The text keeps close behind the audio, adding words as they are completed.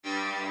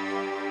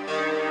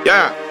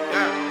Yeah.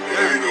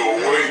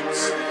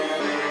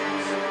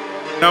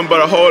 Nothing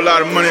but a whole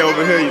lot of money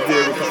over here, you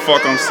dig what the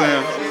fuck I'm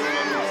saying?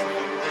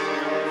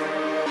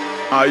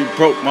 All you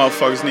broke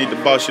motherfuckers need to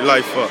boss your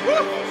life up.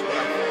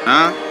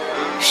 Huh?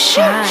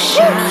 Shine.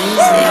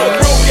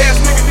 Broke ass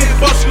nigga need to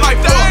boss your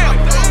life up.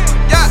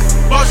 Yeah,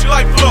 boss your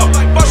life up.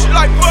 Boss your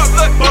life up.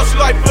 Look, boss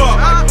your life up.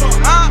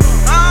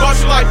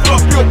 Boss your life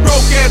up. You a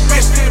broke ass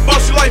bitch, need to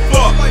boss your life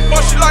up.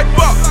 Boss your life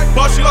up.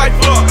 Boss your life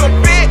up.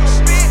 Little bitch.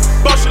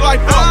 Boss your life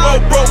up. Oh,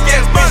 broke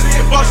ass bitch,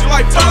 need to boss your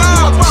life up.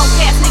 You a broke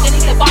ass nigga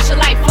need to boss your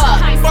life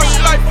up. Boss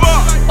your life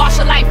up. Boss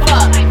your life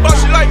up. Boss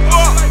your life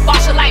up.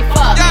 Boss your life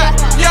up.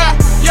 Yeah.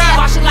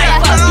 Boss your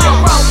life up. You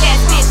a broke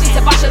ass bitch need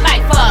to boss your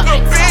life up.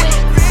 Little bitch.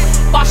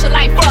 Boss your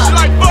life Boss your up.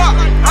 life up.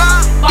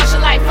 Boss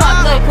your life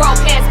up. Little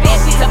broke ass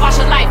bitch need to boss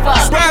your life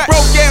up.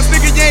 Broke ass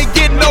nigga, you ain't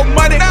getting no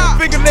money.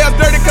 Fingernails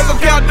dirty cause I'm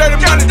counting dirty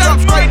money.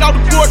 Jump straight off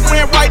the board,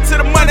 ran right to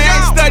the money. I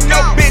ain't studying no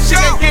bitch, you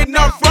ain't getting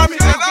nothing from me.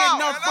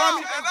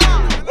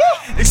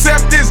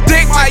 Except this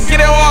dick might get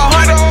it all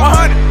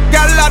 100.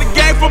 Got a lot of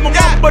game from my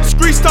mama, but the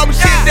streets told me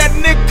shit that a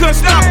nigga couldn't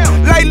stop.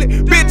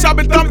 Lately, bitch, I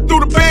been thumbing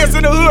through the bands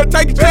in the hood,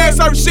 taking chance,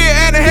 serving shit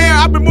and a hand.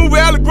 I been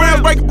moving hella grams,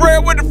 breaking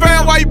bread with the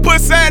fam while you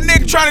pussy ass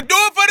nigga trying to do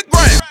it for the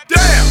gram.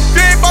 Damn, if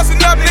you ain't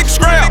bustin' up, nigga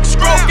scram.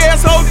 Broke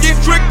ass hoes get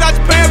tricked out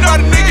your pants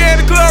by the nigga in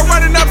the club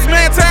running up some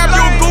man tab.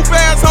 You a goof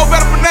ass hoe,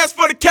 better finesse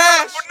for the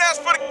cash.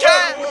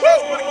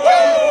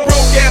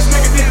 Broke ass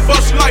nigga need to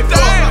bust your life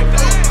up.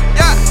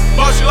 Yeah,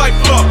 bust your life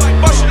up.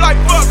 Bust your life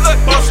up, look,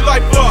 bust your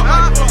life up.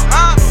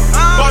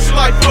 Bust your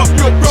life up.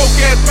 You a broke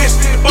ass bitch,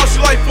 need to bust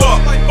your life up.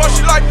 Bust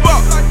your life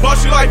up.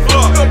 Bust your life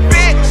up. Little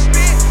bitch.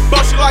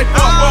 Bust your life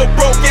up. Oh,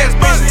 broke ass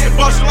bitch, need to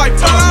bust your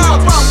life up. You a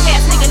broke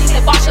ass nigga need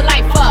to boss your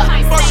life up.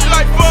 Bust your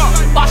life up.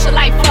 Boss your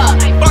life up.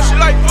 Bust your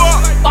life up.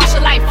 Boss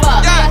your life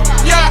up.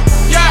 Yeah.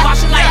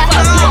 Boss your life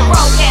up. You a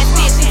broke ass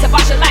bitch need to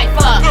boss your life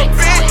up. Little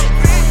bitch.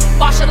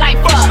 Boss your life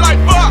Bust your up.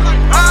 life up.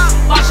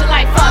 Boss your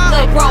life up.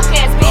 Little broke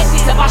ass bitch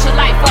need to boss your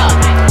life up.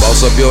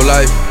 Boss up your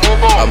life,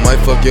 I might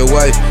fuck your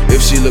wife.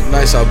 If she look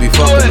nice, I'll be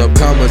fucking up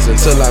commas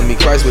until I meet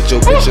Christ. With your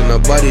bitch in her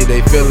body,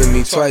 they feeling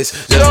me twice.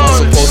 Just not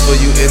supposed for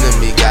you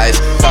enemy guys.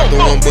 Pop the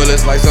one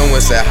bullets like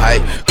someone said hi.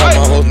 Call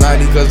my hoes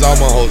 90 cause all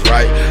my hoes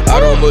right. I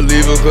don't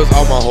believe her cause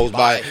all my hoes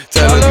bite.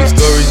 Telling me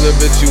stories, little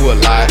bitch, you a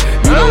lie.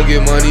 You don't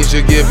get money,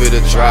 should give it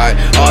a try.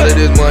 All of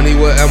this money,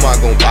 what am I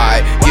gon'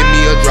 buy? Give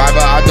me a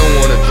driver, I don't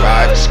wanna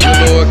drive. You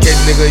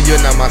lowercase nigga,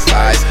 you're not my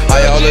size.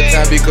 High all the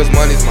time because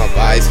money's my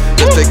vice.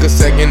 Just take a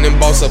second and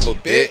boss up a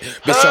bit.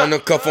 Bitch tryna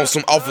cuff on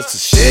some officer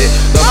shit.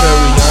 Love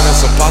Rihanna,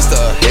 some pasta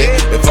a hit.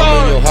 If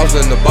I'm in your house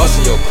and the boss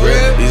in your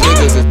crib, these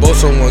niggas is both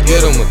someone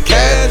get them a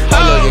cash. I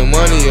love your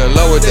money and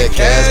lower that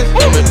cash.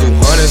 Coming through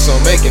hundreds,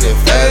 I'm making it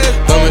fast.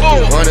 Coming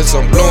through hundreds,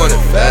 I'm blowing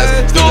it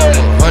fast. Still got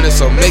my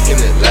hundreds, I'm making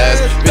it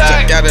last. Bitch,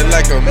 I got it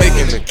like I'm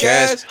making the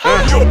cash.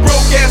 You a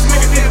broke ass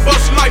nigga, need to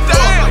bust your life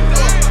up.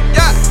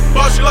 Yeah,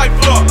 bust your life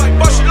up.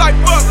 Bust your life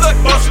up, look,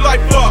 bust your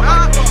life up.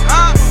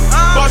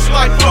 Bust your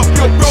life up.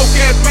 You a broke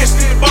ass bitch,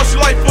 need to bust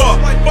your life up.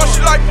 Bust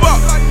your life up.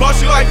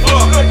 Bust your life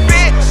up. Little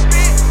bitch.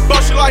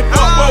 Bust your life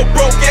up. Oh,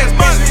 broke ass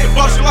bitch, need to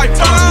bust your life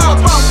up. You a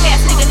broke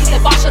ass nigga need to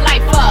boss your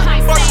life up.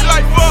 Bust your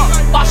life up.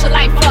 Boss your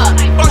life up.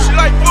 Bust your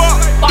life up.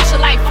 Boss your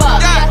life up.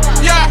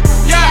 Yeah.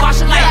 Boss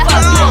your life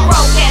up. You a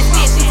broke ass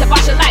bitch need to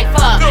boss your life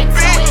up. Little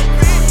bitch.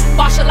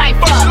 Boss your life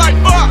Bust your up.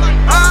 life up.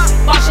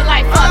 Boss your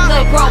life up.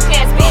 Little broke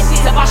ass bitch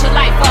need to boss your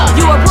life up.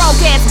 You a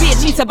broke ass bitch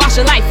need to boss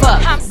your life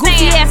up.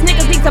 Goofy ass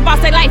niggas need to boss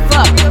their life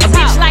up. A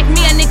bitch like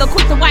me, a nigga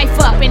quick to wife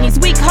up. And these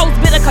weak hoes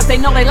bitter cause they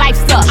know they life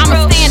suck. I'm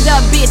a stand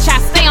up bitch, I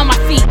stay on my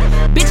feet.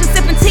 Bitches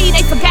sipping tea,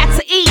 they forgot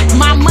to eat.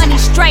 My money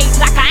straight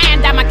like I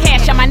ironed out my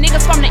cash. And my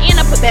niggas from the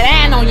inner put that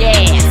iron on your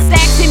ass.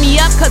 Stacks hit me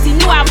up cause he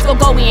knew I was gonna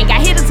go in.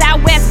 Got hitters out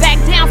west, back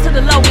down to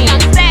the low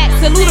end. Stacks,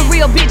 salute a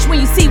real bitch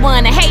when you see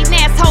one. And hating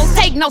assholes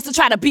take notes to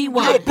try to be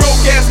one. You a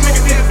broke ass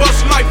nigga, need to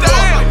bust your life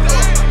up.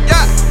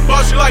 Yeah,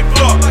 bust your life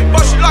up.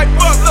 Bust your life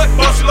up, look,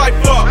 bust your life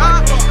up.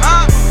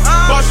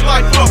 Bust your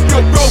life up. You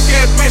a broke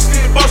ass bitch,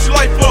 need to bust your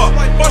life up.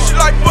 Bust your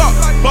life up.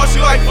 Bust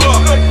your life up.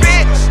 Little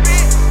bitch.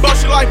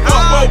 Bust your life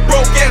up. Oh,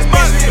 broke ass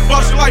bitch, need to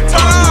bust your life up.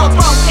 You a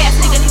broke ass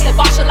nigga need to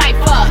boss your life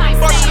up.